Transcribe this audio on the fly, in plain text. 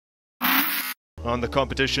on the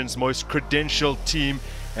competition's most credentialed team,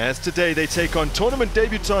 as today they take on tournament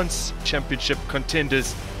debutants, championship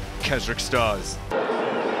contenders, Casric Stars.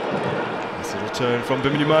 It's a return from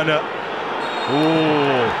Bimnyimana.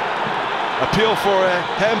 Appeal for a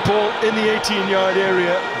handball in the 18-yard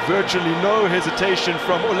area. Virtually no hesitation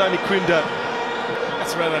from Olani Kwinda.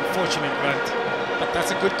 That's rather unfortunate, Grant. But that's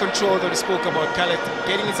a good control that we spoke about. Khaled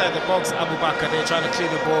getting inside the box. Abu Bakr there trying to clear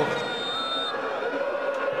the ball.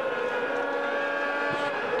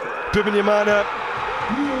 Bimnyimana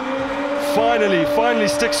finally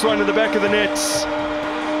sticks one in the back of the net.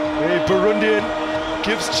 A Burundian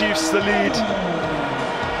gives Chiefs the lead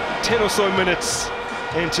 10 or so minutes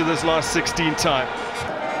into this last 16 time.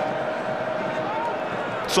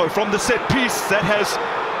 So from the set piece that has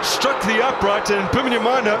struck the upright, and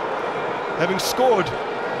Bimnyimana having scored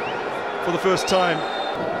for the first time.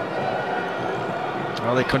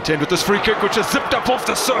 Well, they contend with this free kick, which is zipped up off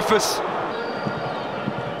the surface.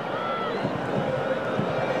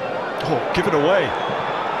 Oh, give it away.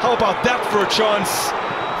 How about that for a chance?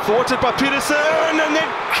 Thwarted by Peterson, and then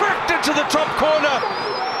cracked into the top corner.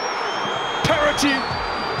 Parity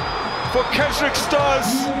for Casric Stars,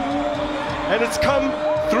 and it's come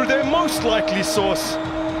through their most likely source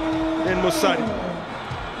in Musani.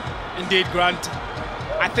 Indeed, Grant.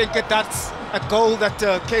 I think that's a goal that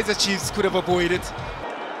Kaizer Chiefs could have avoided.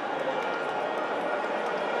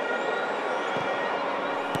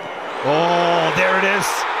 Oh, there it is.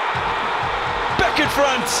 Back in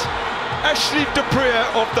front. Ashley Dupree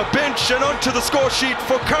off the bench and onto the score sheet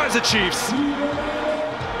for Kaizer Chiefs.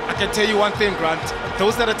 I can tell you one thing, Grant.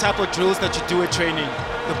 Those are the type of drills that you do at training.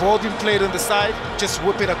 The ball being played on the side, just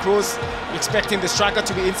whip it across, expecting the striker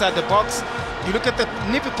to be inside the box. You look at the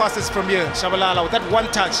nippy passes from here, Shabalala, with that one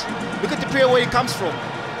touch. Look at the player where he comes from.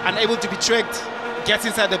 Unable to be tricked, gets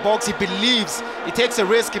inside the box, he believes, he takes a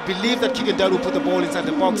risk, he believes that Kigendal will put the ball inside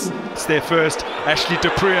the box. It's there first, Ashley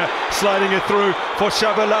Dupree sliding it through for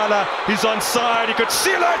Shabalala. He's onside, he could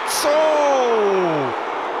seal it! Oh!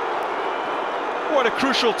 What a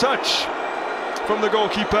crucial touch from the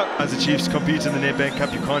goalkeeper. As the Chiefs compete in the Nedbank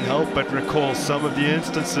Cup, you can't help but recall some of the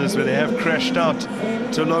instances where they have crashed out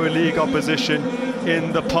to lower league opposition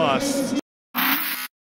in the past.